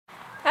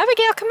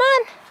Abigail, come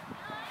on.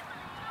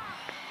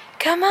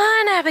 Come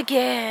on,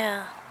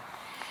 Abigail.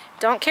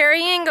 Don't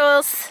carry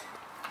angles.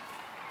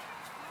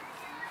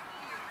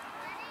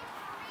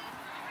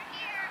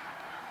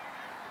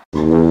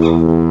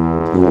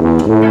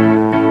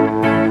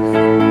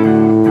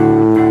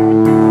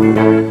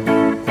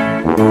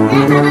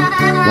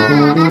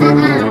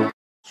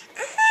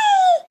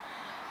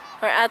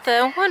 We're at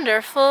the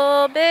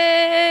wonderful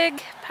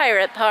big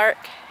pirate park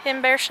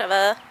in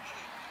Beersheba.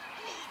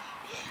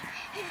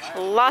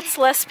 Lots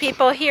less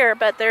people here,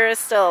 but there is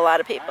still a lot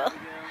of people.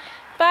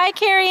 Bye,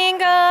 Carrie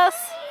Ingalls.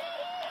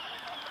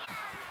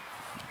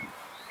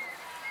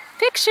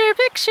 Picture,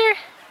 picture.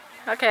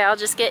 Okay, I'll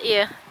just get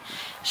you.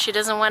 She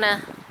doesn't want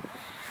to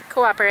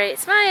cooperate.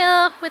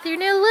 Smile with your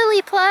new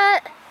lily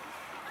plot.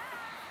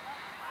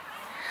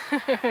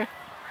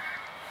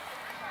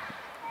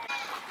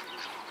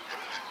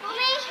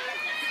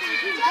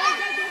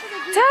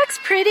 Ducks,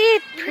 pretty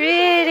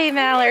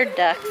mallard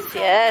ducks.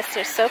 Yes,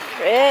 they're so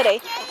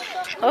pretty.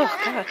 Oh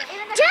God,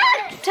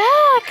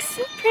 ducks,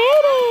 so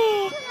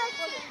pretty.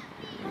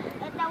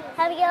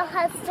 Abigail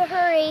has to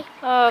hurry.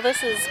 Oh,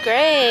 this is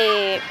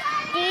great.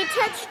 Do you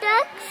touch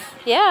ducks?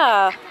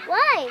 Yeah.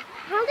 Why?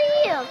 How do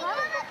you?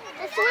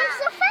 They swim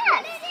so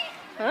fast.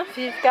 Well, if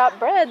you've got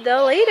bread,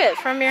 they'll eat it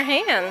from your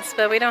hands,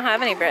 but we don't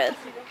have any bread.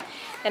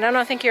 And I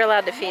don't think you're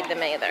allowed to feed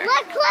them either.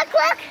 Look, look,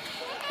 look.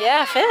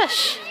 Yeah,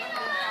 fish.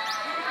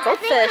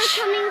 Goldfish. I think they're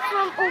coming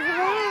from over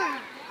there.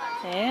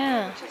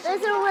 Yeah.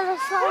 Those are where the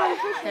smaller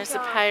fish are. There's a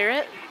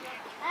pirate.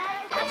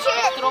 Touch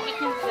it.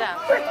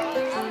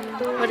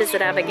 What is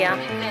it, Abigail?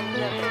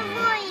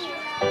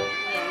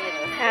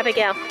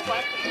 Abigail.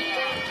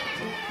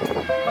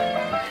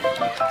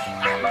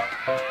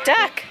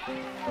 Duck!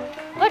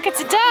 Look, it's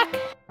a duck!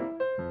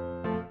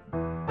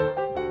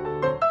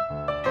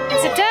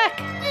 It's a duck!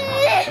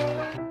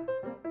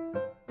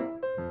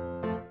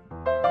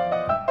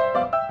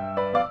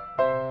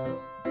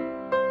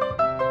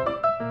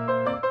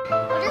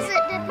 What is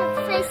it dip its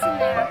face in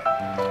there?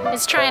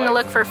 It's trying to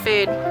look for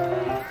food.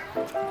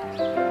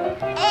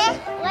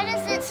 Why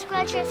does it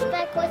scratch its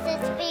back with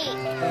its beak?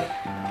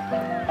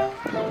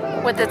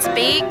 With its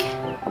beak?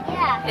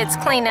 Yeah. It's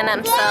cleaning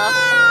himself.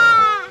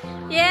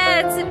 Yeah,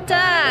 it's a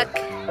duck.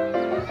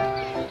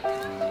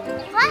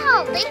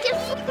 Wow, they can...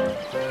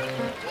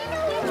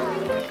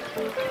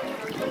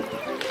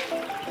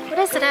 What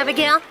is it,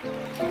 Abigail?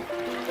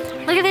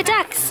 Look at the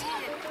ducks.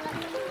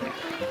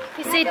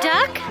 You say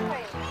duck?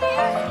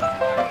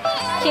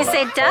 Can you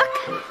say duck?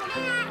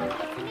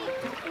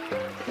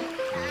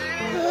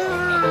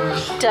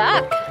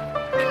 Duck.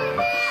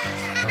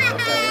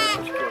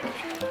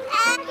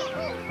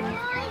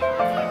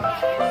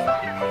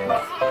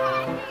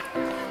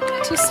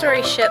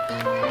 Two-story ship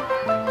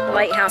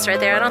lighthouse right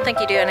there. I don't think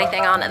you do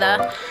anything on it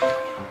though.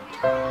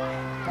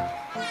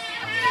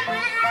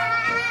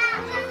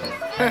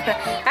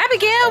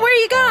 Abigail, where are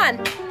you going?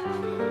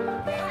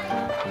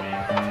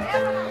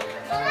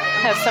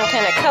 Have some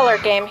kind of color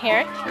game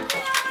here.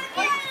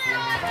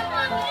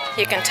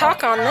 You can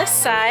talk on this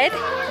side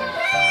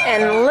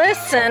and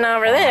listen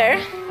over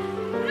there.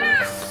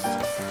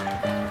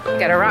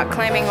 Got a rock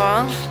climbing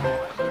wall,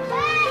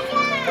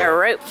 a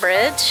rope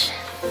bridge,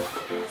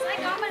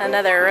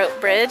 another rope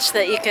bridge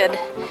that you could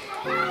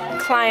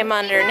climb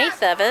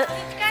underneath of it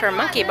for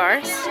monkey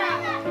bars.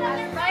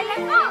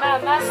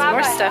 Some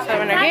more stuff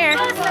over here.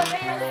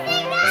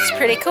 It's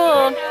pretty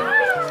cool.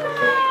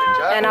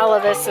 And all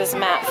of this is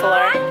mat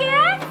floor.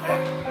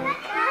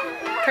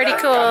 Pretty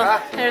cool.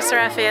 There's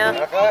Rafael.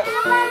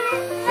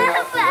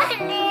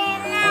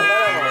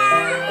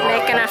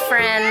 Making a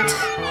friend.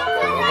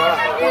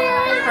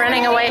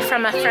 Running away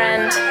from a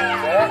friend.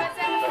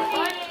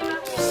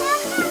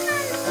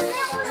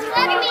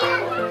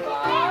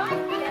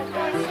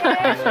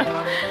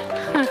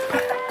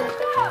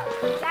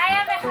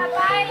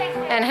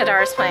 And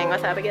Hadar is playing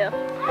with Abigail.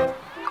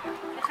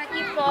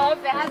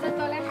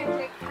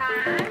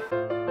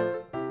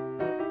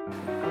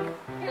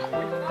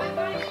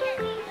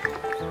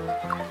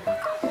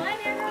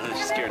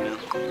 She's scared now.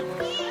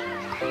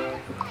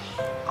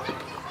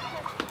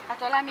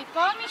 את עולה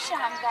מפה או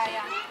משם,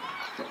 גאיה?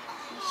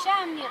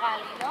 משם נראה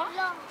לי, לא?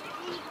 לא.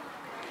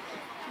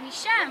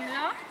 משם,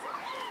 לא?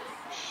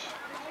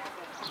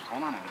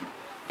 Hold on.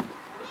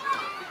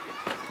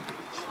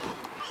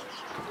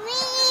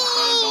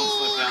 Don't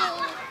slip down.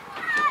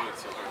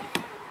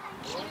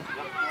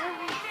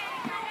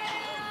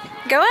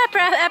 Go up,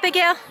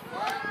 Abigail.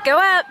 Go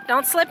up.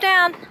 Don't slip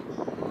down.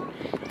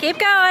 Keep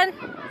going.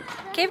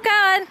 Keep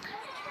going.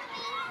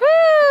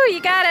 Woo!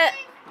 You got it.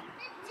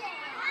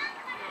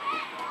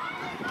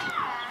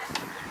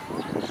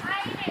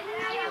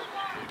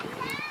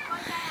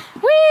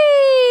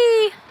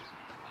 Whee!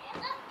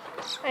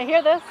 I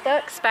hear those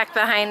ducks back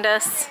behind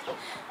us.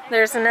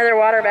 There's another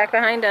water back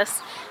behind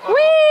us.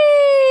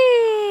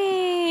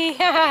 Whee!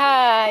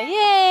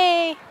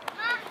 Yay!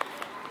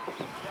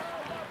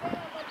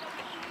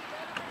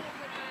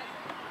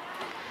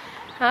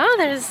 Oh,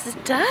 there's a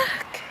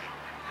duck.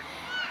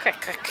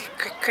 Quick, quick,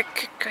 quick, quick,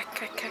 quick, quick,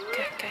 quick, quick,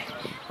 quick, quick.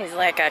 He's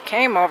like, I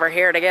came over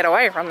here to get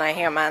away from the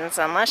humans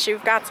unless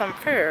you've got some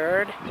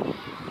food.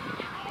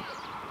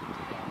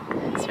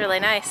 It's really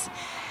nice.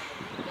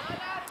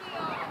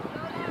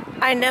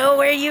 I know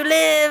where you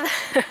live.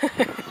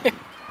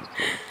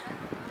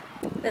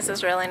 This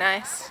is really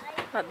nice.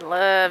 I'd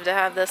love to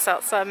have this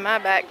outside my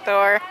back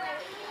door.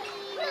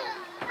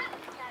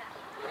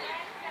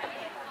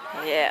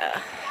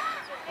 Yeah.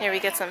 Here we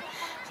get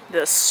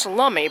the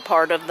slummy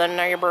part of the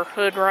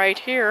neighborhood right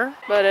here.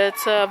 But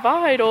it's a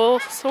vital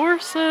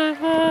source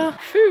of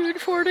food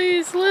for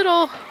these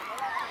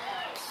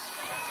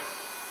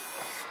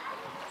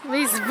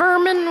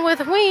vermin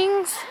with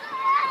wings.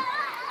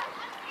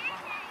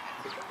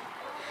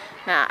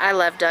 Nah, I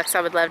love ducks.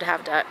 I would love to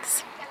have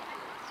ducks.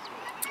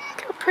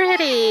 Look how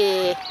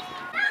pretty.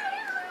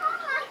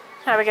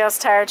 Abigail's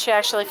tired. She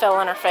actually fell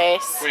on her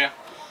face. Fuya.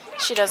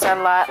 She does that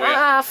a lot.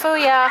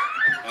 Fuya.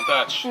 Don't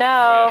touch.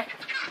 No.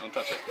 Fuya. Don't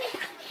touch it.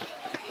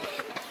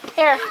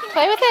 Here,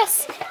 play with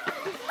this.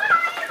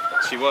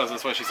 She was.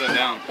 That's why she sat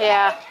down.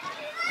 Yeah.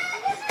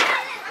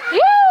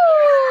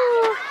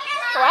 Woo!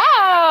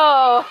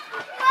 Wow.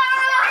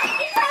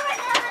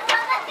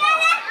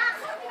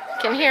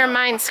 Can hear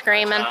mine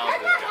screaming.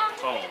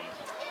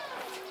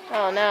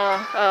 Oh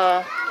no.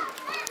 Oh.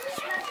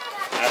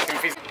 Ask him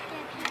if he's...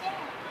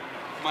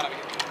 Come on,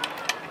 Abigail.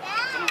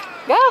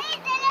 Go.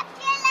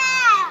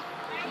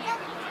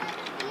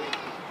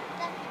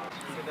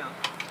 Sit down.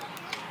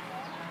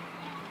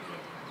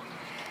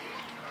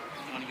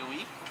 You want to go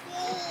eat?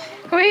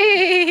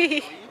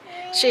 Whee!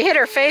 She hit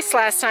her face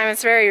last time.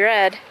 It's very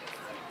red.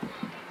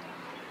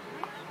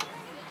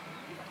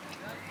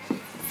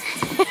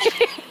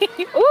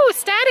 Ooh,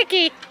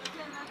 staticky.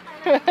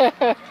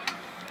 Hi,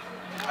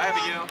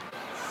 Abigail.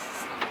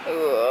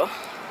 Ooh.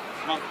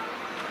 Come on.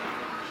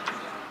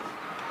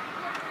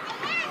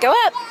 Go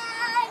up.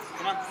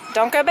 Come on.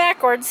 Don't go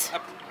backwards.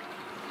 Up.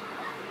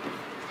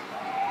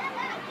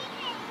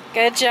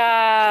 Good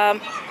job.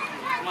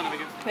 Come on,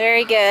 Abigail.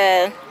 Very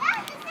good.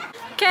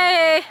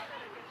 Okay.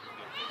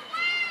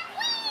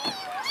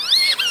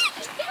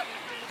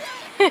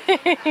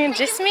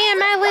 Just me and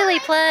my lily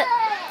plant.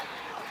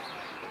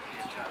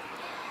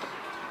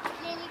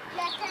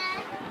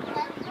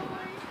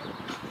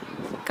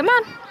 Come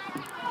on.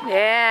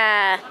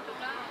 Yeah.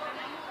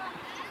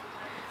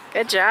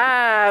 Good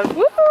job.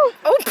 Woo!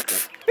 Oh,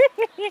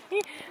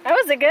 that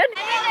was a good.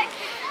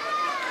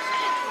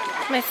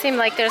 Might seem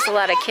like there's a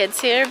lot of kids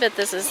here, but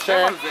this is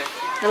the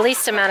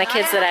least amount of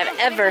kids that I've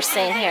ever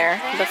seen here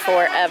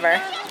before,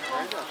 ever.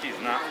 She's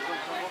not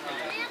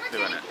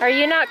doing it. Are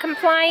you not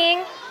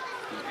complying?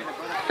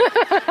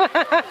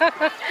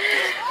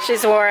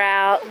 She's wore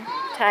out,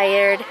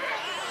 tired.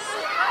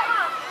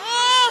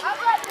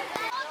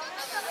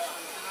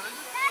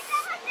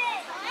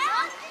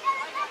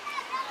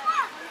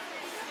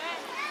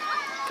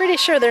 Pretty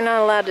sure they're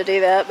not allowed to do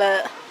that,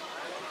 but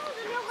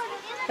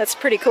that's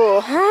pretty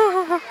cool.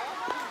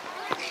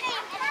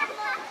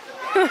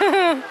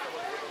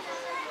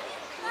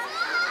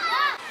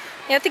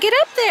 You have to get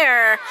up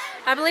there.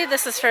 I believe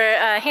this is for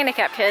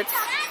handicapped kids.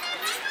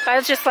 But I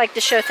would just like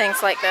to show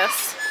things like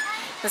this.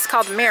 It's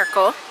called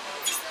Miracle.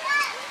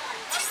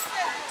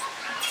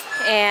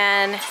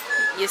 And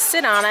you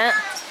sit on it,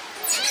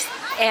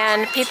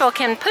 and people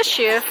can push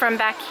you from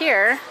back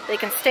here. They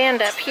can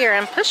stand up here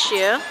and push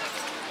you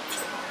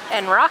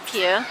and rock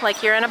you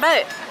like you're in a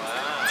boat.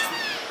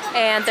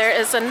 And there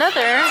is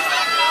another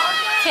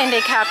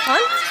handicapped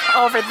one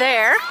over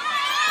there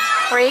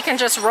where you can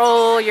just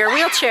roll your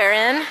wheelchair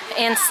in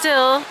and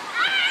still,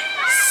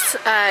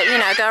 you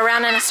know, go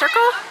around in a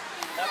circle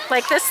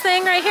like this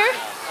thing right here.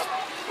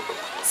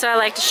 So I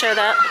like to show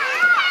that.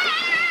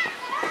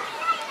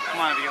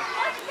 Come on, Abigail.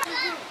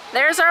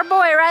 There's our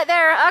boy right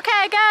there.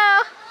 Okay,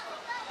 go.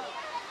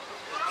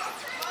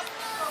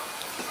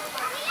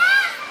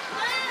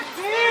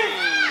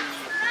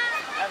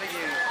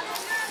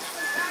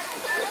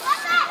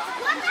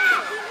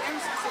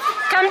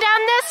 Come down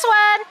this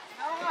one.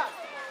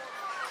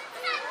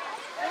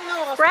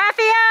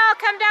 Rafael,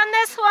 come down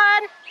this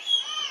one.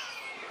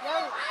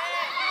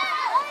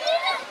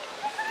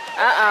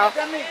 Uh-oh.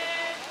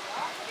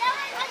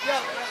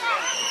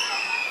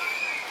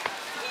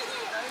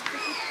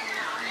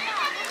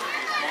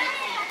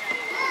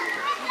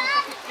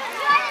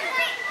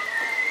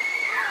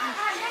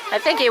 I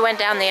think he went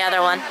down the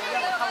other one.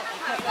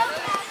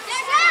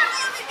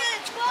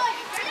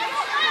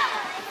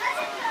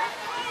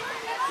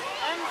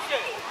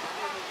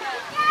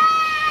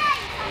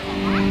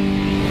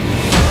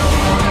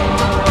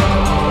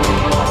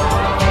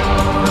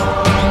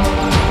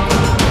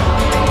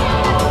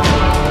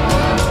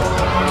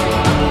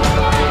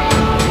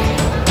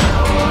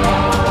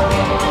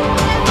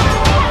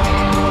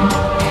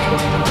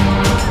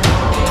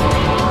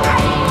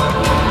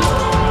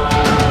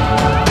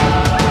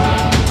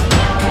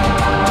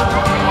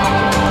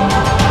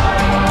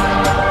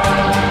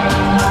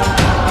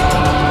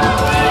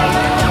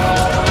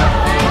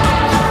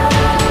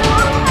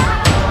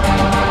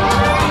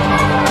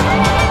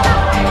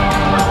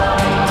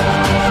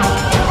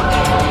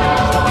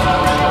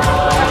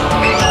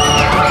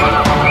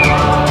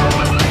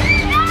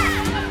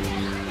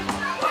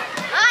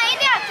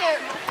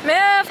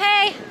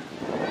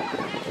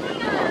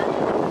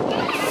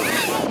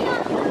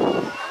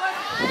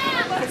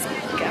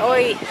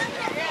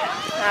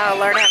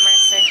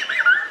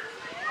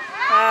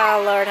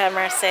 Lord have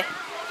mercy.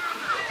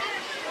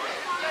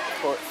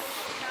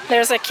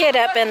 There's a kid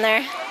up in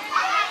there.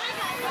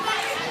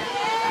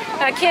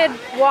 A kid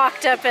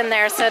walked up in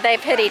there, so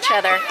they've hit each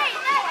other.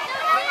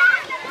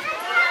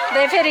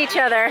 They've hit each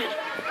other.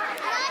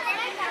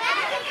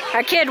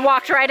 A kid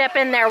walked right up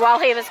in there while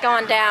he was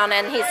going down,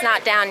 and he's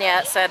not down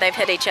yet, so they've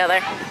hit each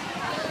other.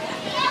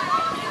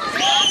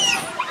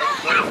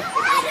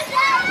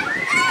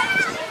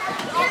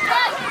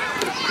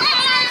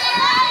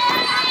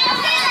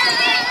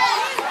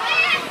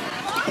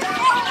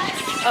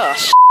 Oh,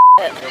 shit.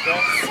 You okay?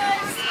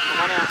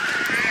 Come on out.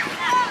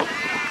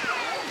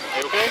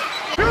 You okay?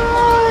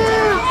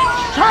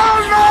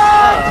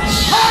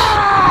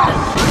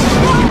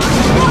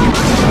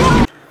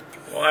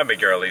 Well,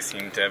 Abigail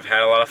seemed to have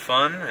had a lot of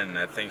fun, and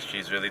I think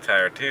she's really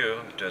tired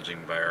too,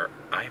 judging by her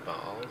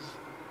eyeballs.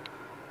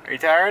 Are you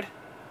tired?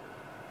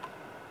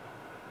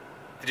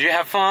 Did you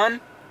have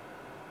fun?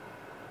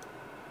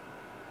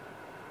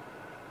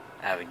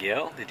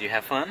 Abigail, did you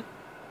have fun?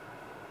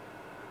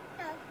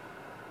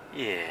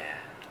 Yeah.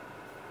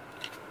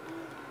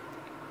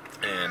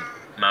 And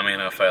Mommy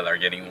and Rafael are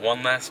getting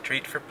one last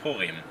treat for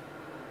Purim.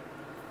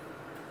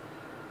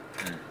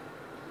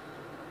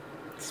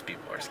 These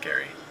people are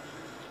scary.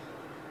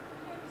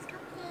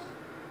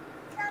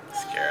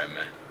 Scare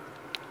me.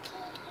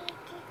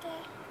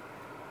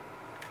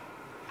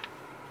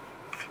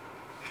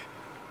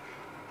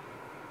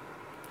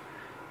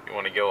 You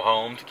want to go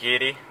home to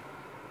Kitty?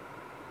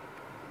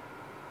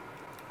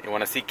 You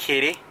want to see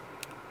Kitty?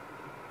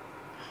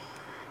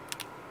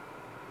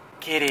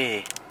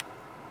 Kitty.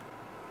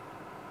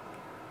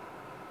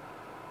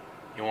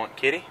 You want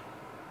Kitty?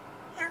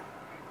 No.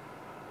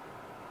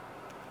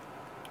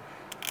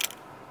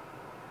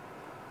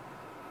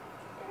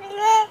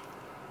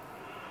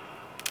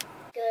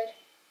 Good.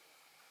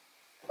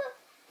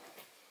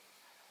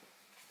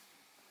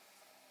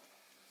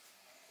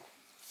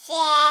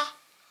 Yeah.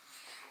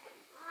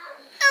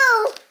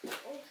 Oh.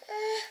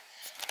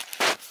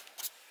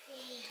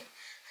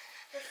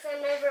 First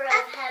time ever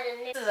I've had a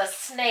new. This is a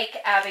snake,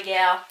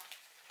 Abigail.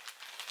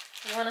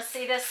 You want to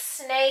see this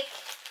snake?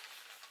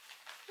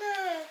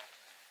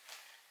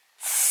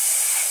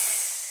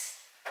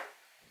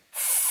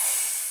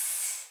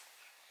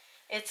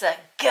 It's a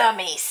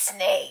gummy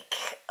snake.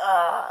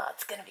 Oh,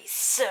 it's gonna be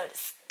so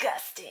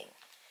disgusting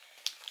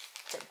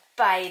to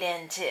bite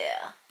into.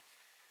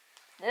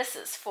 This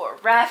is for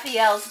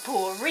Rafael's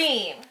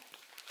Purim.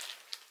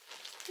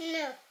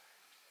 No.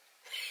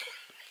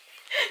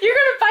 You're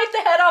gonna bite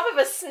the head off of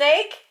a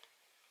snake?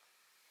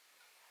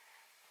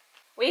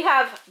 We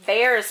have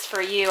bears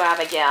for you,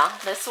 Abigail.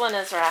 This one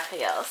is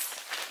Rafael's.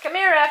 Come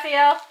here,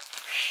 Rafael.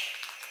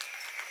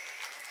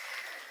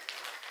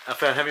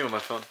 Rafael, have you on my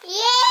phone? Yay!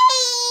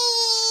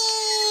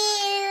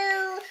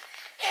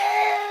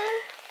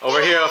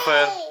 Over here,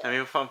 Rafael. Have you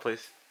on phone,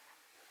 please.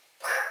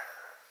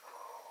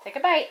 Take a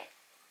bite.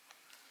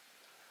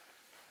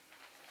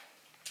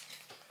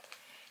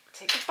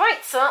 Take a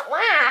bite so it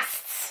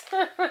lasts.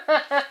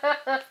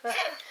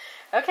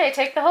 Okay,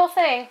 take the whole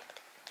thing.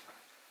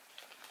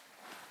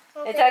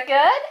 Okay. Is that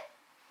good?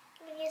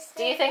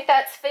 Do you think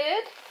that's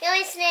food?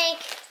 Yummy snake.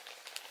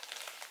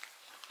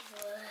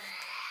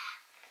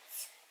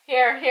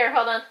 Here,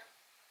 hold on.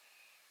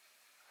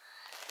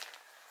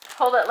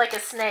 Hold it like a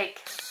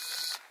snake.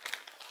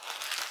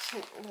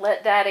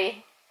 Let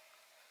Daddy.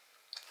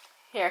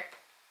 Here.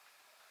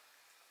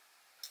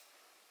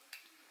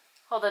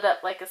 Hold it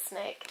up like a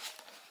snake.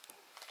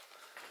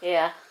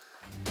 Yeah.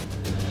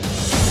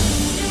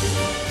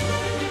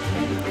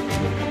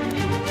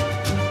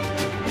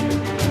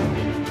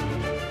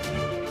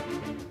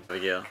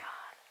 Abigail.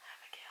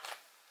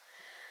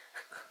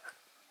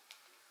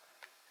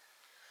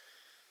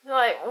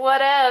 Like,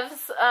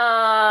 whatevs.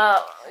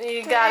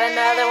 You got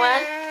another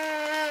one?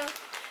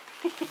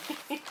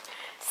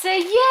 Say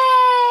yay!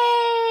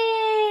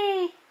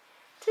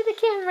 To the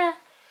camera.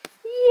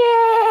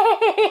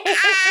 Yay!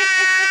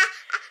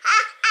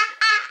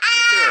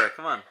 Sure,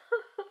 come on.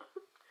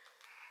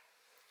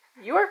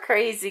 You are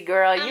crazy,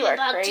 girl. You are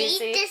about crazy.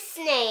 to eat this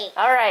snake.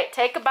 All right,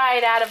 take a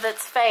bite out of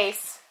its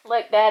face.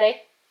 Look,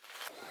 Daddy.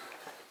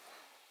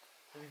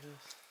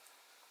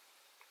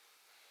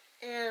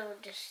 Ew,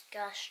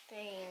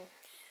 disgusting.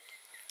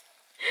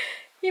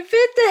 You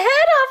bit the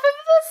head off of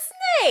the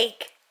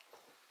snake.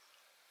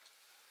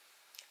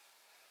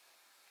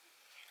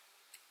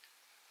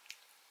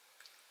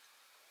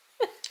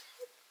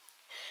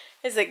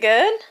 Is it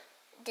good?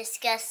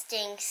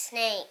 Disgusting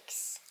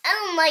snakes. I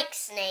don't like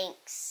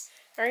snakes.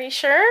 Are you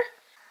sure?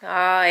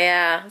 Oh,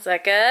 yeah. Is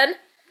that good?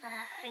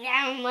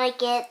 I don't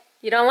like it.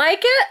 You don't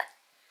like it?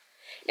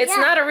 It's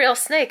Yeah. not a real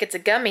snake. It's a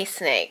gummy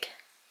snake.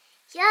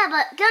 Yeah,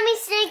 but gummy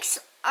snakes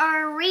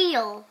are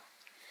real.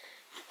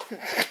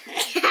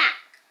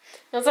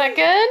 Is that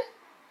good?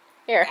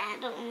 Here. I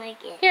don't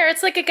like it. Here,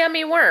 it's like a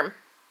gummy worm.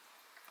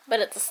 But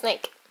it's a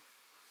snake.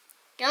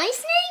 Gummy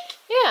snake?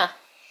 Yeah.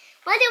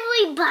 Why did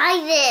we buy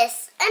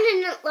this? I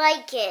didn't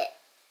like it.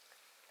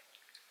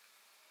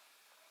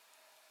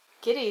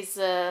 Kitty's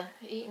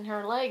eating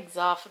her legs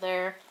off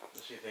there.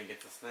 Does she think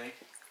it's a snake?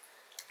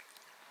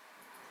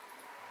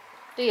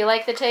 Do you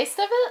like the taste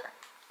of it?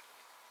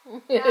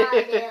 Yeah,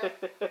 I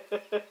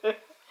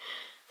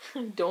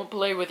do. Don't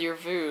play with your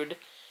food.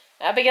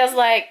 Abigail's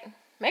like,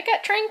 make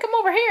that train come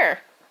over here.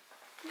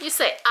 You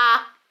say,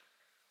 ah.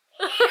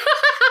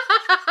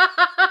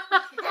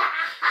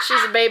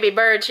 She's a baby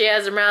bird. She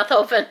has her mouth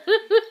open.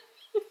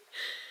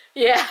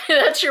 Yeah,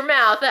 that's your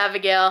mouth,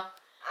 Abigail.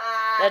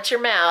 That's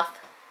your mouth.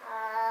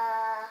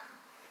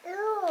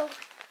 Ew.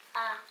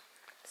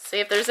 See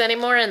if there's any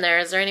more in there.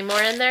 Is there any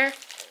more in there?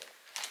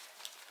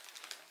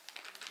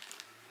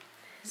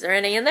 Is there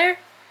any in there?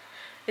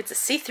 It's a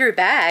see-through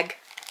bag.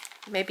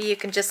 Maybe you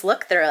can just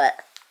look through it.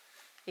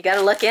 You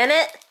gotta look in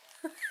it?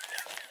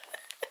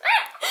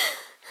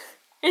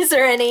 Is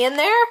there any in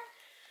there?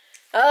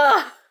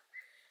 Oh.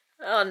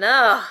 Oh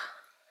no.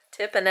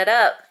 Tipping it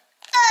up.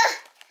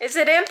 Is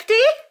it empty?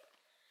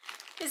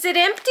 Is it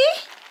empty?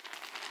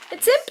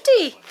 It's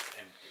empty.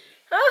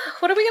 Oh,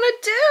 what are we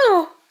gonna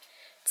do?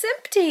 It's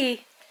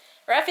empty.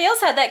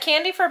 Rafael's had that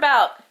candy for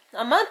about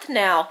a month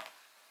now.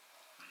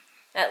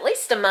 At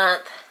least a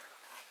month.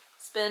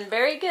 It's been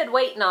very good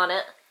waiting on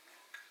it.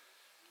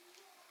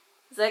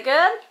 Is that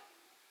good?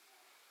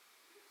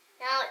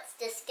 Now it's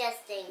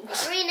disgusting. The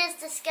green is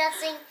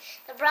disgusting.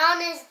 The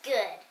brown is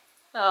good.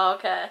 Oh,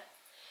 okay.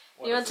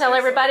 You want to tell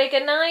everybody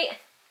good night?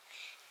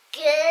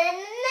 Good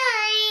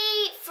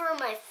night for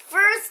my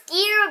first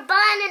year of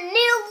buying a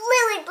new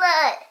lily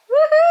pad.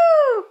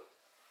 Woohoo!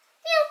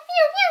 Meow,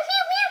 meow, meow,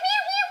 meow, meow,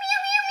 meow, meow,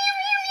 meow,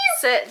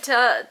 meow,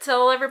 meow, meow.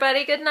 Tell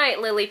everybody good night,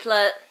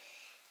 Lily-Plut.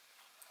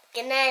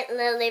 Good night,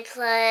 lily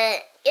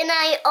plat. Good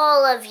night,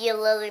 all of you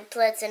lily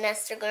plats and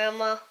Esther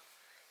Grandma.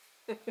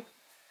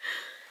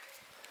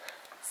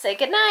 Say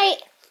good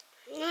night.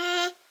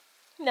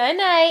 Night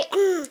night.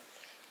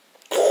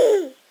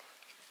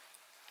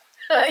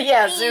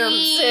 Yeah, zoom.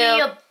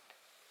 Yeah.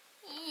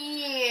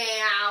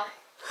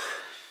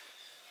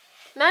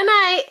 Night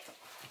night.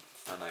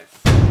 Oh,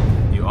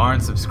 nice. You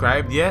aren't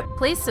subscribed yet?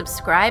 Please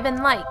subscribe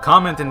and like.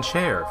 Comment and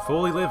share.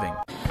 FoolyLiving.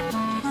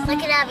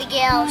 Look at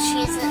Abigail.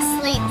 She's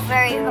asleep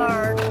very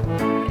hard.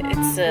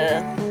 It's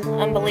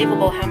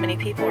unbelievable how many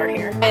people are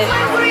here.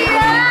 Where were you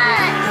at?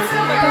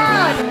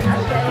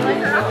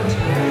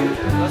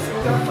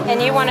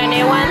 And you want a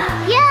new one?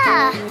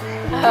 Yeah.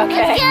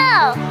 Okay. Let's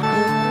go.